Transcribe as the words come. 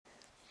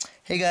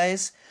Hey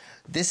guys,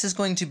 this is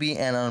going to be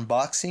an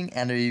unboxing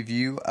and a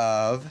review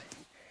of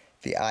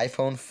the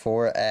iPhone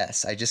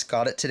 4S. I just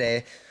got it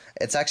today.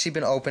 It's actually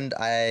been opened.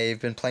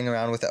 I've been playing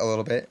around with it a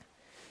little bit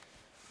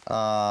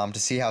to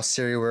see how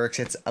Siri works.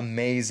 It's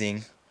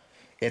amazing.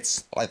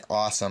 It's like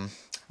awesome.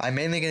 I'm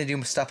mainly going to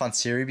do stuff on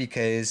Siri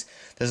because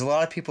there's a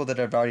lot of people that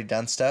have already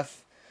done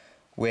stuff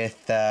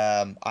with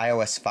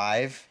iOS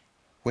 5,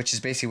 which is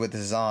basically what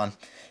this is on.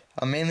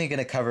 I'm mainly going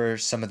to cover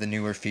some of the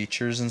newer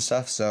features and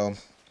stuff, so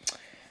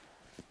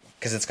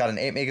because it's got an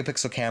 8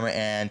 megapixel camera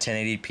and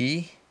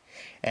 1080p,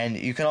 and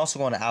you can also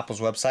go on Apple's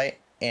website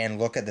and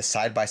look at the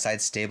side-by-side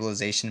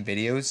stabilization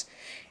videos,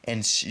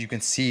 and you can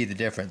see the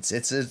difference.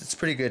 It's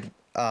pretty good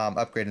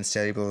upgrade in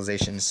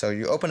stabilization. So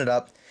you open it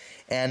up,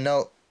 and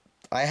no,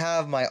 I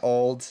have my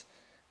old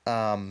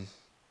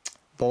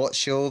bullet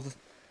shield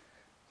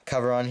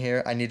cover on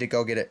here. I need to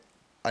go get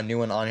a new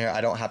one on here. I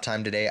don't have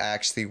time today. I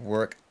actually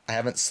work. I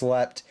haven't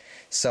slept,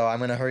 so I'm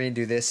gonna hurry and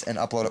do this and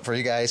upload it for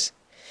you guys.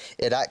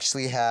 It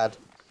actually had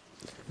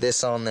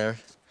this on there.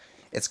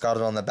 It's got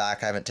it on the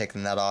back. I haven't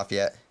taken that off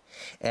yet,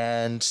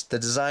 and the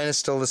design is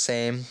still the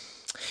same.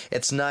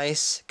 It's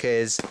nice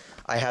because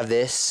I have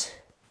this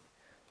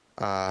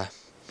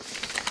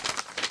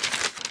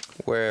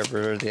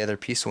wherever the other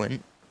piece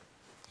went,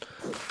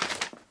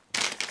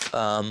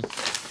 right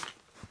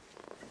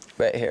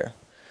here,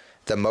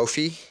 the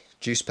Mophie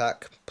Juice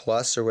Pack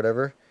Plus or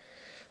whatever.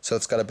 So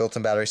it's got a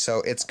built-in battery,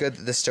 so it's good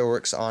that this still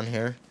works on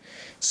here.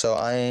 So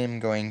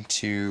I'm going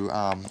to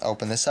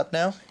open this up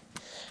now.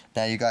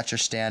 Now you got your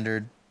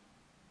standard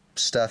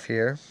stuff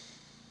here.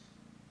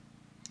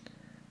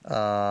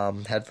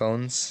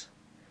 Headphones,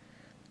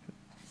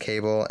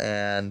 cable,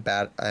 and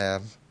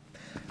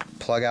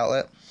plug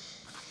outlet.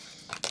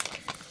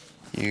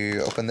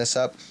 You open this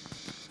up,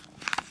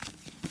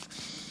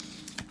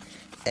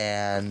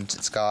 and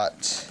it's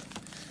got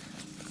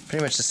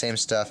pretty much the same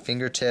stuff.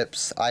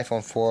 Fingertips,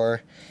 iPhone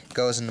 4,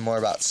 goes into more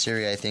about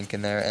Siri, I think,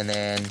 in there, and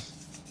then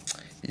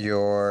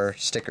your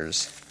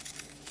stickers,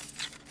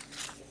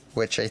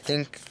 which I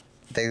think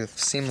they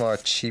seem more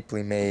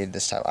cheaply made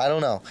this time. I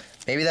don't know.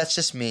 Maybe that's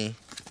just me.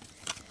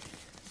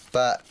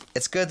 But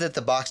it's good that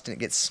the box didn't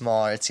get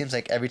smaller. It seems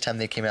like every time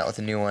they came out with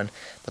a new one,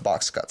 the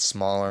box got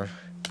smaller.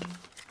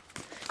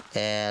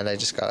 And I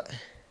just got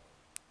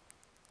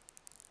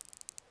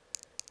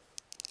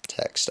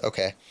text.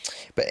 Okay.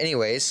 But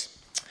anyways,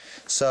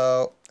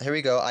 so here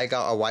we go. I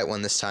got a white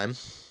one this time.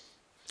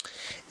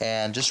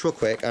 And just real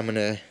quick, I'm going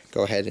to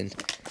go ahead and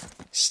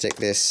stick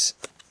this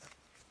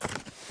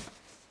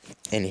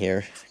in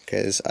here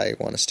because I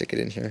want to stick it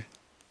in here.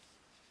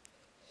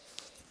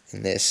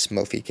 In this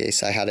Mophie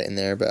case. I had it in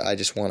there, but I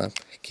just want to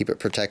keep it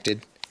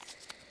protected.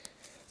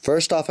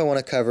 First off, I want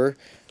to cover,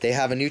 they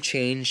have a new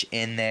change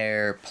in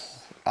their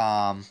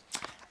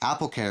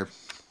Apple Care.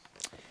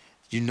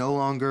 You no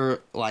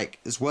longer,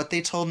 is what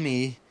they told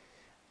me,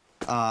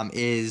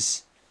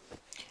 is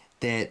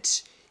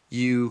that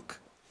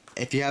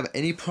if you have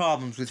any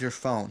problems with your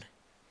phone,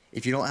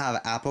 if you don't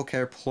have Apple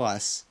Care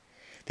Plus,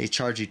 they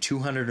charge you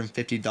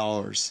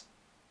 $250.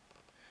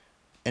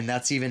 And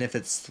that's even if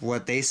it's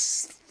what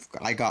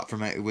I got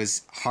from it. It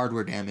was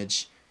hardware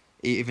damage,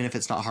 even if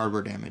it's not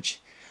hardware damage.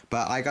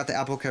 But I got the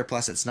Apple Care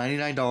Plus. It's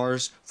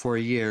 $99 for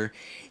a year,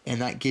 and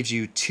that gives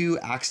you 2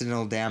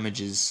 accidental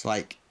damages.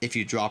 Like if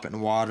you drop it in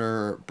water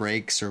or it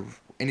breaks or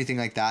anything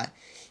like that,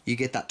 you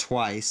get that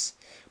twice.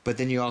 But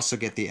then you also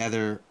get the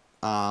other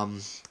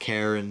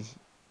care and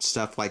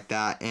stuff like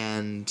that.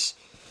 And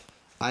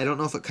I don't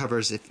know if it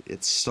covers if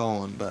it's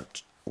stolen,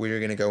 but we're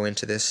going to go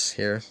into this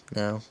here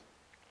now.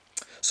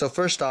 So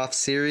first off,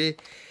 Siri,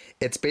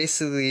 it's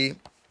basically,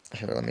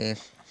 here, let me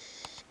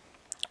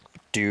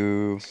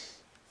do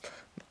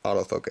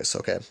autofocus.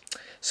 Okay,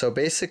 so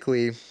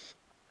basically,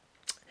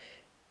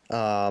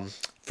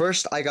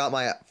 first I got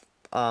my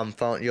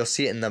phone. You'll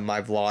see it in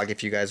my vlog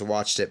if you guys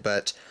watched it.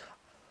 But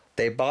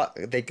they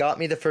got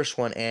me the first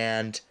one,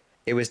 and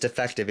it was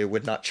defective. It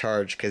would not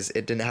charge because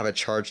it didn't have a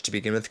charge to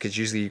begin with. Because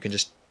usually you can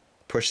just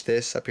push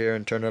this up here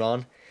and turn it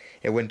on.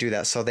 It wouldn't do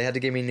that. So they had to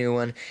give me a new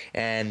one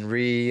and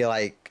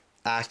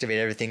activate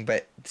everything.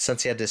 But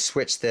since he had to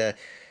switch the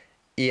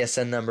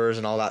ESN numbers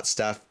and all that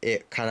stuff,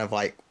 it kind of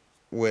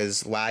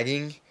was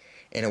lagging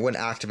and it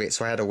wouldn't activate,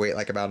 so I had to wait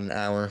about an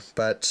hour.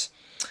 But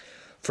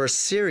for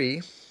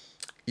Siri,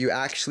 you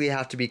actually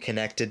have to be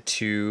connected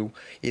to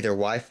either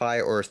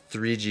Wi-Fi or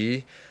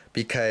 3G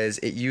because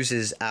it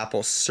uses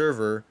Apple's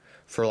server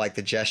for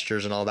the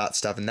gestures and all that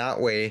stuff, and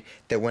that way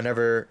that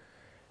whenever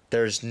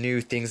there's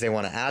new things they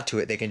want to add to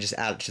it, they can just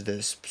add it to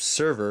this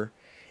server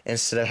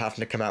instead of having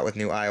to come out with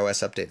new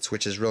iOS updates,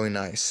 which is really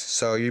nice.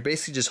 So you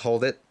basically just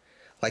hold it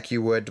like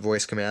you would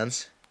voice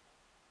commands.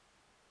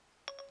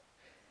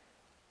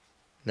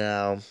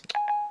 Now,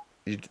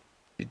 you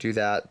do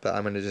that, but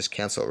I'm going to just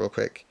cancel it real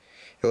quick.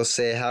 It will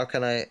say, how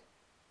can I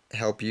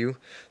help you?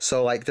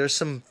 So, there's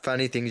some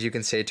funny things you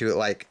can say to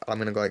it, I'm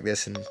going to go like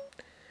this, and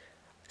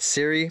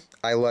Siri,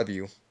 I love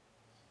you.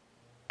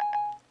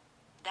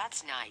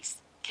 That's nice.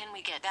 Can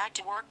we get back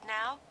to work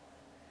now?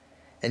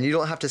 And you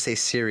don't have to say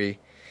Siri.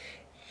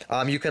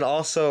 You can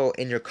also,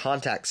 in your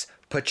contacts,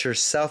 put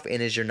yourself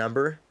in as your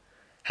number,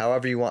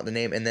 however you want the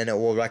name, and then it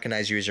will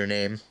recognize you as your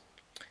name.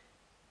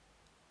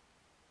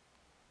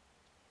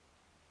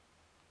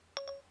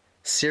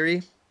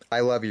 Siri, I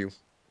love you.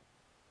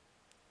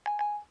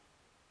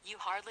 You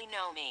hardly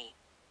know me.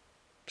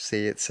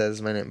 See, it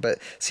says my name. But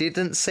see, it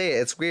didn't say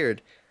it. It's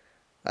weird.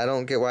 I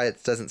don't get why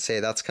it doesn't say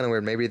it. That's kind of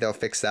weird. Maybe they'll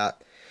fix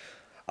that.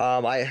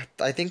 I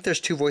think there's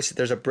two voices.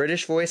 There's a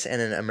British voice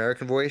and an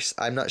American voice.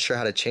 I'm not sure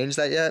how to change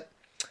that yet.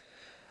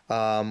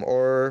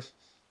 Or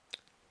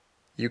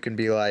you can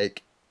be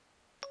like,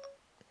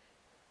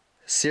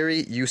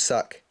 Siri, you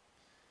suck.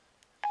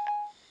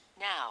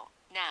 Now.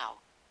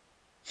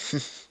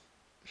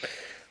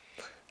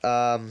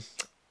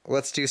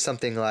 Let's do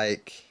something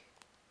like,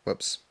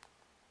 whoops.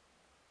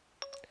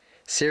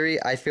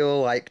 Siri, I feel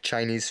like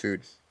Chinese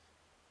food.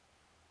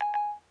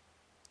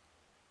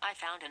 I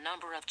found a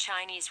number of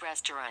Chinese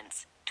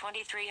restaurants.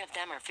 23 of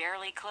them are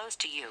fairly close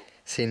to you.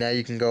 See, now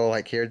you can go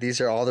like here. These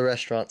are all the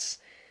restaurants,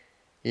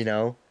 you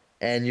know,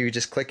 and you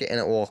just click it and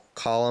it will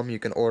call them. You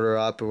can order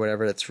up or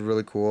whatever. That's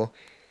really cool.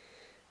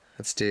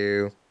 Let's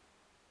do,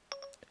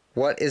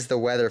 what is the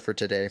weather for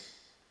today?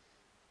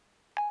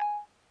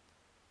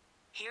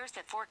 Here's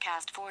the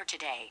forecast for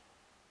today.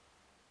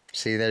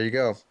 See, there you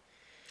go.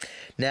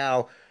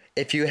 Now,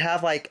 if you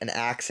have like an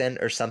accent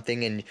or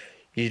something and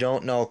you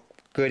don't know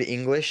good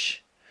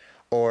English,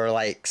 or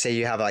like say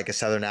you have like a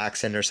southern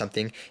accent or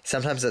something,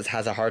 sometimes it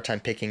has a hard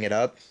time picking it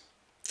up.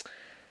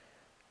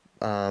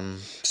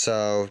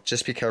 So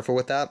just be careful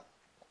with that.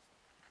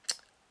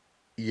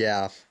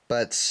 Yeah,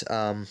 but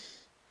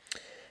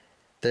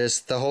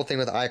there's the whole thing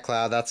with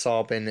iCloud. That's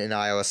all been in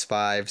iOS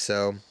 5.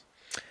 So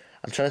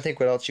I'm trying to think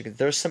what else you can.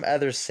 There's some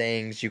other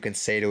sayings you can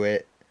say to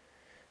it.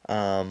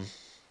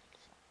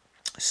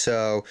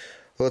 So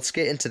let's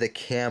get into the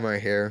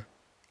camera here.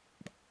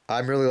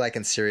 I'm really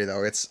liking Siri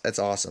though. It's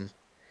awesome.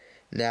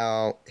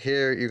 Now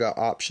here you got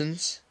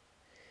options.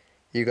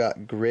 You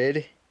got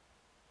grid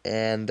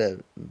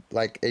and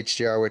like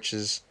HDR, which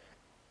is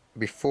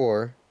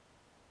before.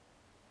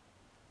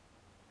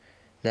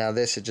 Now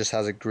this, it just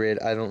has a grid.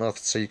 I don't know if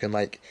so you can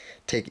like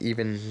take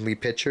evenly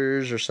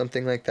pictures or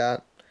something like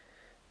that.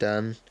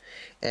 Done.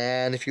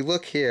 And if you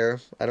look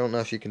here, I don't know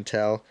if you can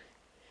tell,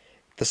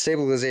 the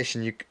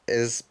stabilization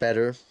is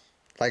better.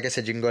 Like I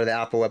said, you can go to the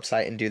Apple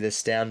website and do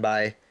this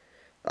the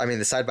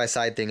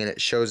side-by-side thing, and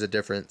it shows a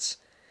difference.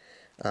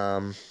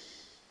 The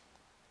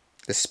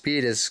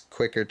speed is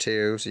quicker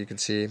too, so you can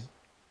see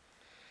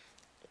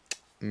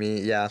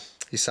me. Yeah,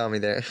 you saw me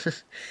there.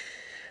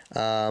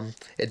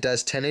 It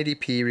does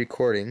 1080p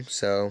recording,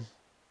 so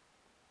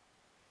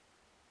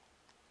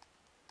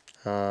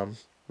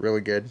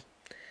really good,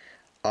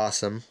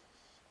 awesome.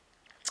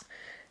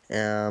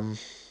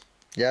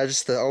 Yeah,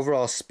 just the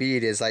overall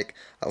speed is like,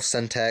 I'll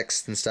send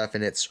text and stuff,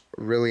 and it's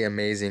really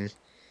amazing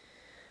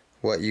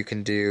what you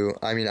can do.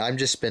 I mean, I've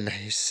just been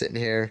sitting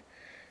here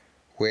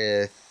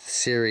with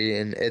Siri,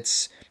 and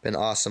it's been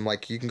awesome.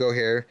 Like, you can go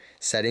here,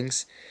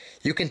 settings.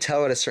 You can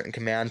tell it a certain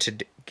command to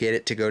get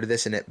it to go to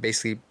this, and it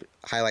basically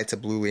highlights a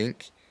blue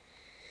link.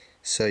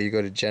 So you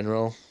go to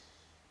General,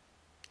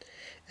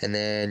 and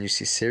then you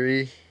see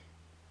Siri.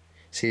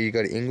 See, you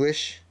go to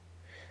English.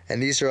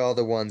 And these are all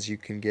the ones you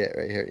can get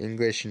right here.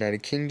 English,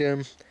 United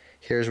Kingdom.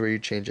 Here's where you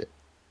change it.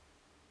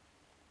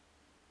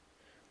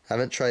 I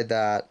haven't tried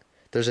that.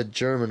 There's a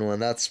German one.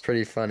 That's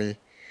pretty funny.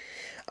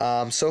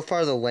 So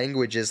far the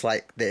language is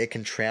like that it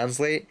can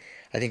translate.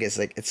 I think it's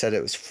like it said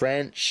it was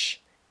French,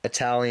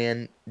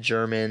 Italian,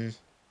 German,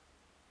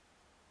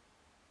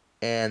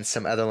 and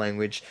some other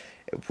language,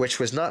 which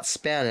was not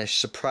Spanish,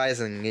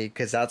 surprisingly,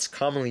 because that's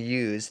commonly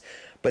used.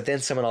 But then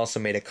someone also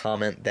made a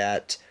comment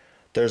that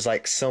there's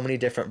like so many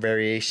different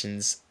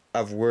variations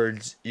of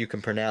words you can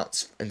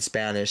pronounce in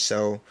Spanish,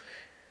 so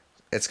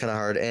it's kind of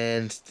hard.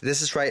 And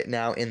this is right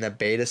now in the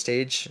beta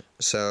stage,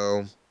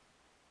 so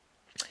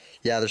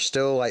yeah, they're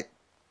still like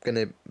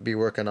gonna be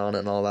working on it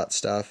and all that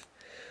stuff.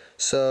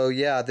 So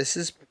yeah, this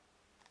is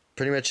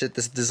pretty much it.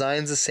 This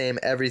design's the same,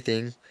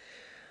 everything,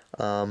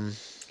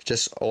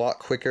 just a lot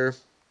quicker.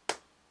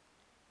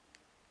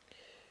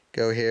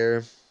 Go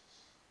here,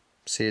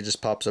 see, it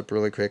just pops up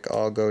really quick.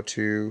 I'll go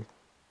to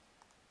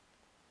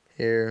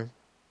here,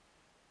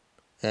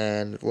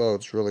 and it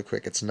loads really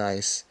quick. It's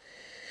nice.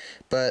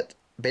 But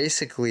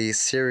basically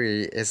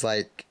Siri is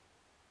like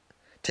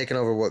taking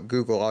over what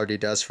Google already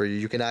does for you.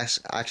 You can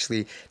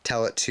actually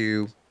tell it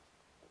to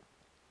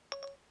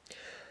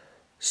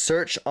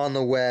search on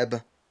the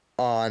web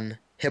on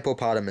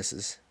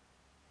hippopotamuses.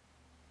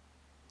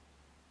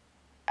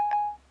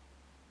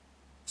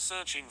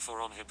 Searching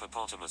for on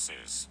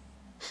hippopotamuses.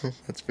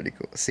 That's pretty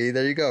cool. See,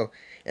 there you go.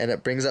 And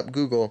it brings up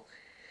Google.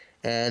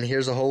 And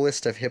here's a whole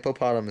list of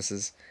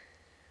hippopotamuses.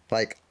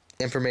 Like,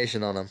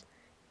 information on them.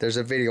 There's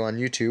a video on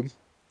YouTube.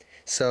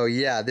 So,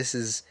 yeah, this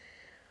is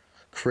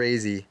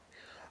crazy.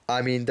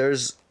 I mean,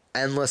 there's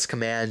endless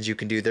commands you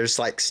can do. There's,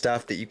 like,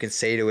 stuff that you can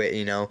say to it,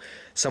 you know.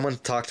 Someone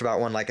talked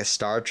about one, like a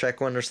Star Trek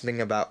one or something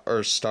about,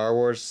 or Star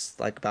Wars,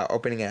 like about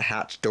opening a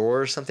hatch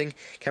door or something.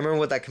 Can't remember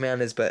what that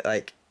command is, but,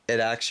 like, it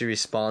actually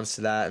responds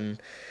to that.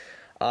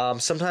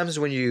 And sometimes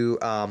when you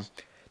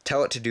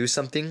tell it to do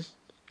something,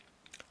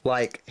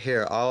 like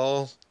here,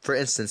 for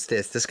instance,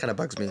 this kind of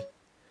bugs me.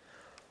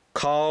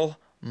 Call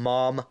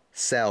mom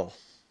cell.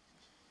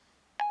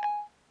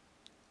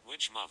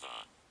 Which mother?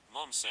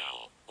 Mom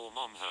cell or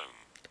mom home?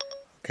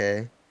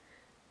 Okay.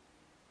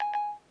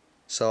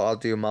 So I'll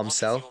do mom What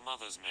cell. is your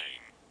mother's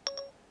name?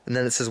 And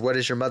then it says, what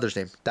is your mother's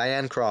name?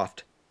 Diane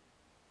Croft.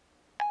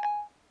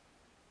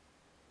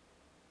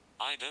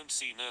 I don't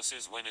see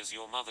nurses. When is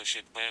your mother?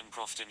 Shit,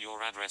 Bancroft in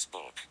your address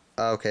book.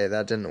 Okay,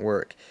 that didn't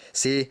work.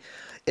 See,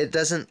 it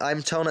doesn't,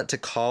 I'm telling it to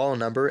call a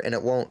number and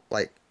it won't,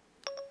 like,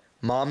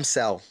 mom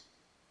cell.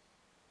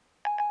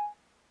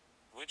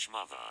 Which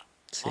mother?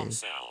 See. Mom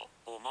cell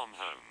or mom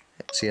home?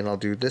 See, and I'll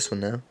do this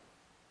one now.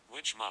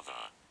 Which mother?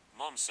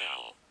 Mom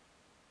cell.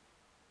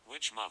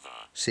 Which mother?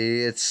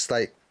 See, it's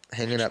like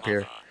hanging Which up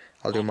here. mother?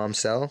 I'll do mom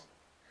cell.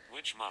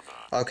 Which mother?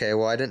 Okay,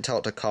 well, I didn't tell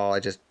it to call.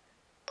 I just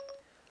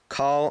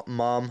call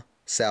mom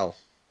cell.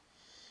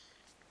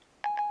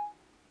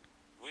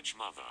 Which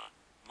mother?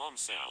 Mom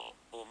cell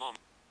or mom?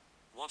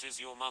 What is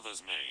your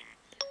mother's name?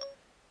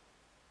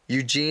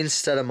 Eugene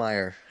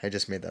Stedemeyer. I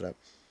just made that up.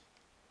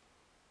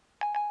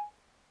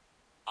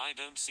 I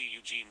don't see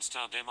Eugene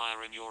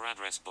Stademeyer in your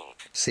address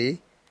book. See?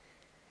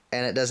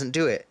 And it doesn't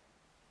do it.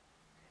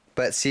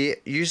 But see,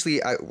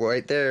 usually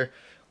right there,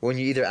 when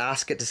you either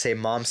ask it to say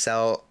mom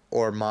cell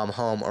or mom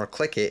home or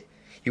click it,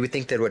 you would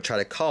think that it would try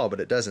to call, but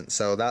it doesn't.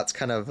 So that's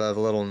kind of a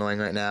little annoying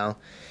right now.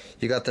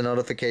 You got the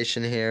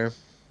notification here.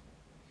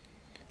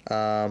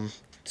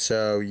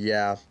 So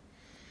yeah.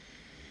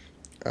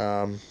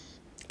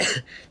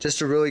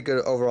 Just a really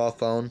good overall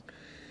phone.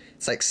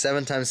 It's like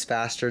 7 times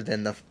faster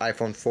than the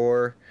iPhone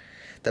 4.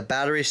 The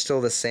battery's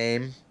still the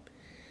same.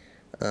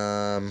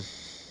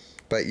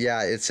 But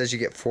yeah, it says you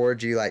get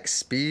 4G like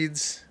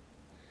speeds.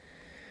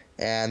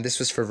 And this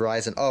was for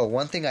Verizon. Oh,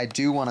 one thing I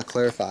do want to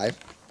clarify.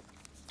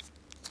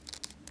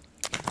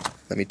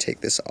 Let me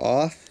take this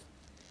off.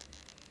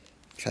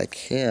 If I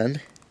can.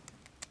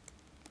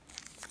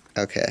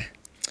 Okay.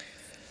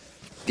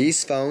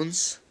 These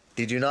phones,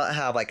 they do not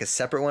have like a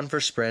separate one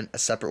for Sprint, a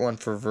separate one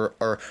for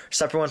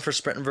separate one for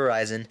Sprint and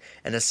Verizon,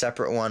 and a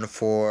separate one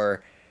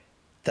for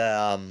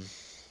the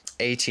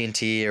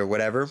at&t or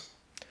whatever.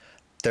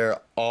 They're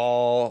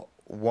all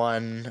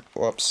one.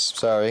 Whoops,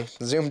 sorry.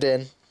 Zoomed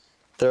in.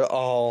 They're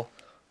all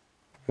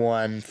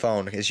one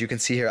phone. As you can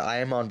see here, I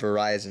am on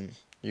Verizon.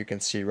 You can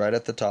see right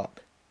at the top.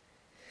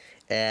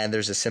 And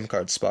there's a SIM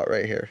card spot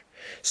right here.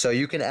 So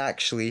you can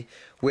actually,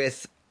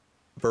 with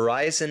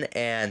Verizon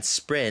and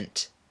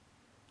Sprint,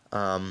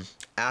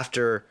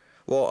 after,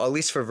 well, at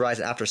least for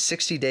Verizon, after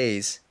 60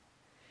 days,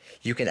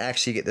 you can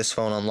actually get this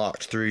phone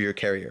unlocked through your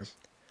carrier.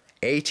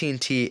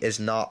 at&t is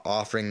not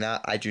offering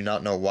that. I do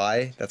not know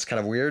why. That's kind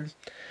of weird.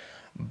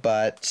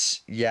 But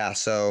yeah,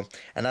 so,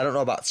 and I don't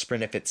know about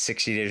Sprint if it's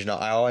 60 days or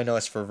not. All I know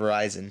is for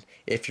Verizon,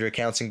 if your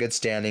account's in good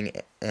standing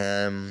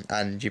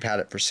and you've had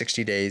it for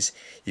 60 days,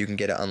 you can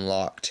get it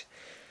unlocked.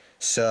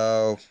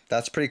 So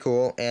that's pretty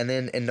cool. And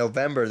then in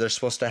November, they're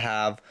supposed to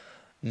have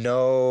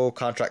no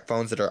contract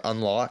phones that are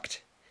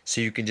unlocked,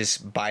 so you can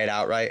just buy it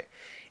outright.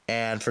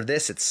 And for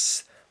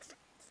this,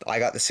 I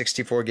got the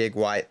 64 gig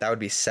white. That would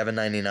be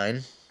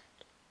 $7.99.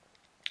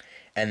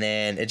 And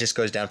then it just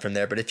goes down from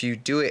there. But if you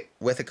do it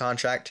with a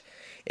contract,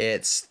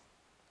 it's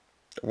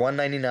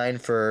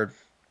 $199 for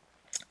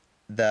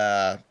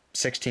the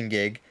 16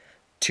 gig,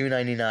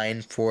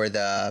 $299 for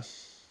the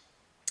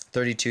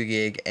 32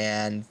 gig,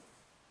 and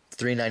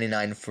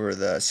 $399 for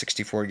the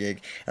 64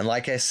 gig. And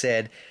like I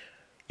said,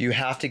 you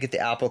have to get the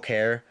Apple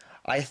Care.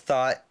 I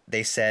thought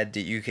they said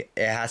that you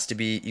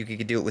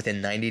could do it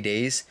within 90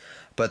 days,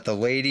 but the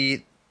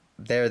lady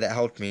there that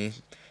helped me,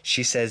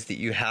 she says that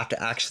you have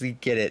to actually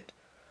get it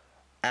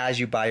as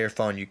you buy your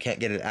phone. You can't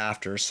get it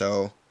after.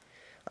 So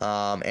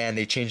and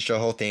they changed the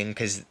whole thing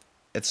because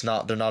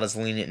they're not as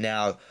lenient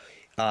now.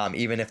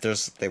 Even if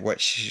there's what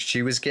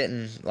she was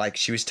getting, like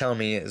she was telling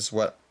me, is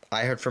what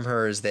I heard from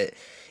her, is that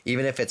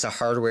even if it's a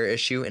hardware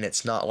issue and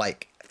it's not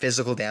like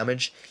physical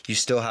damage, you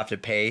still have to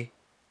pay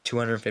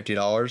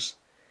 $250.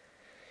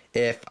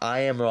 If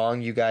I am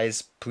wrong, you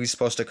guys please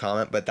post a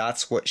comment, but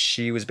that's what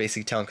she was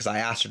basically telling, because I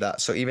asked her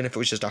that. So even if it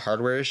was just a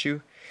hardware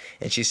issue,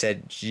 and she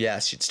said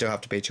yes, you'd still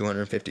have to pay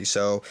 $250.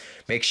 So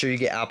make sure you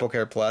get Apple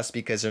Care Plus,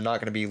 because they're not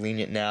going to be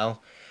lenient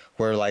now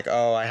where like,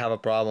 oh, I have a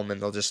problem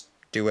and they'll just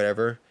do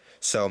whatever.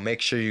 So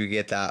make sure you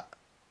get that.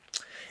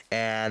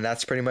 And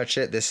that's pretty much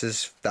it. This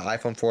is the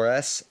iPhone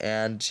 4S,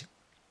 and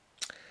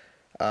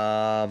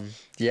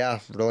yeah,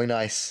 really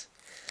nice.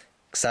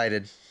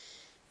 Excited.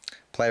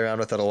 Play around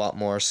with it a lot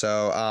more.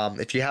 So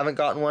if you haven't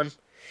gotten one,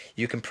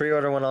 you can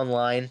pre-order one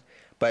online,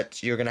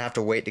 but you're gonna have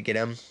to wait to get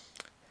them.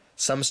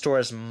 Some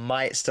stores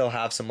might still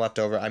have some left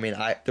over. I mean,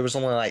 there was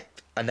only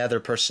like another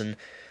person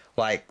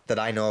like that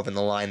I know of in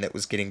the line that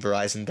was getting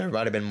Verizon. There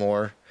might have been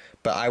more,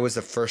 but I was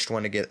the first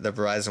one to get the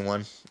Verizon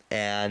one,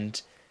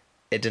 and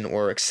it didn't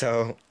work.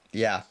 So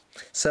yeah,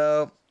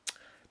 so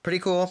pretty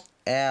cool.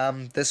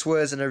 This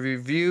was a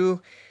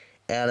review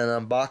and an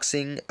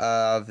unboxing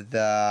of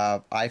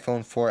the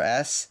iPhone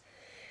 4S.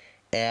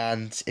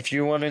 And if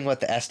you're wondering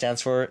what the S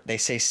stands for, they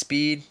say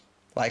speed.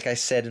 Like I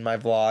said in my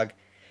vlog,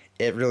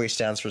 it really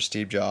stands for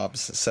Steve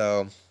Jobs.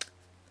 So,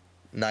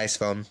 nice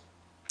phone.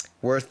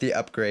 Worth the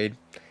upgrade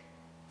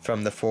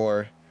from the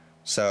 4.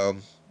 So,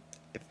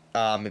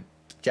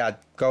 yeah,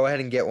 go ahead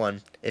and get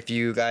one. If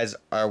you guys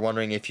are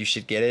wondering if you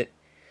should get it,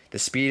 the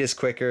speed is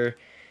quicker.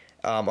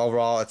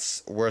 Overall,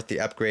 it's worth the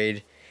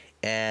upgrade.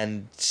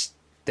 And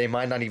they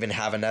might not even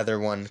have another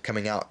one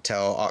coming out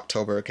till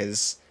October,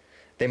 because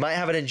they might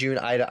have it in June.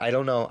 I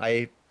don't know.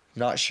 I'm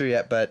not sure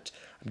yet, but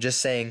I'm just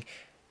saying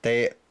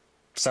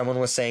someone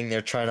was saying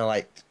they're trying to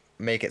like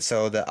make it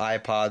so the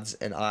iPods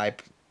and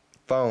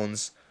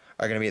iPhones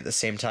are going to be at the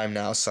same time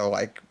now, so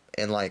like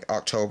in like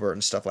October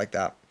and stuff like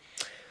that.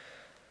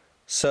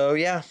 So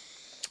yeah,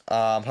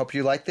 hope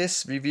you like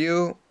this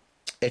review.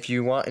 If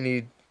you want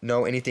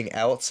know anything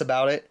else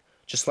about it,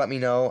 just let me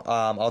know.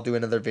 I'll do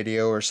another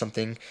video or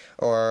something,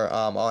 or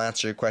I'll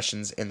answer your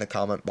questions in the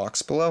comment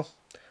box below.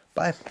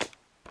 Bye.